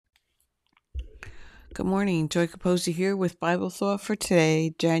Good morning, Joy Capozzi here with Bible Thought for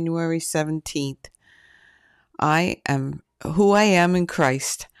today, January 17th. I am who I am in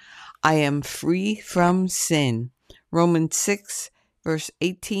Christ. I am free from sin. Romans 6, verse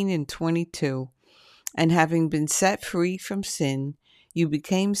 18 and 22. And having been set free from sin, you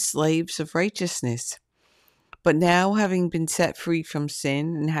became slaves of righteousness. But now, having been set free from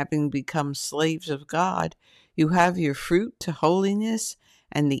sin and having become slaves of God, you have your fruit to holiness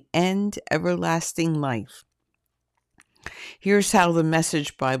and the end everlasting life. Here's how the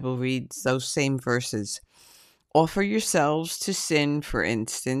Message Bible reads those same verses. Offer yourselves to sin, for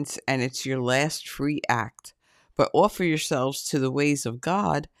instance, and it's your last free act. But offer yourselves to the ways of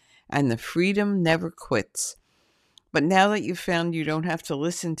God, and the freedom never quits. But now that you've found you don't have to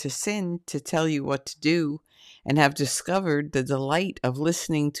listen to sin to tell you what to do, and have discovered the delight of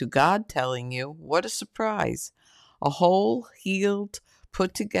listening to God telling you, what a surprise! A whole, healed,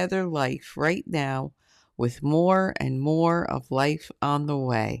 put together life right now, with more and more of life on the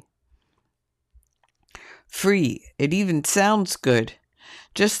way. Free. It even sounds good.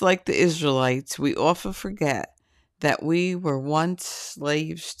 Just like the Israelites, we often forget that we were once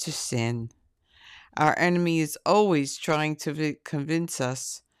slaves to sin. Our enemy is always trying to convince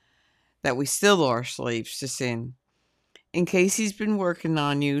us that we still are slaves to sin. In case he's been working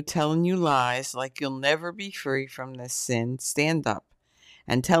on you, telling you lies like you'll never be free from this sin, stand up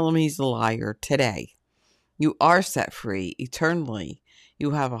and tell him he's a liar today. You are set free eternally.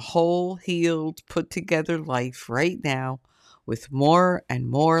 You have a whole, healed, put together life right now with more and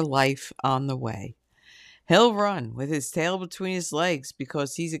more life on the way. He'll run with his tail between his legs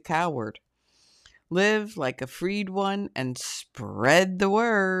because he's a coward. Live like a freed one and spread the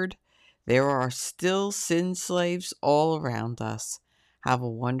word. There are still sin slaves all around us. Have a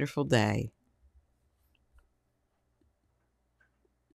wonderful day.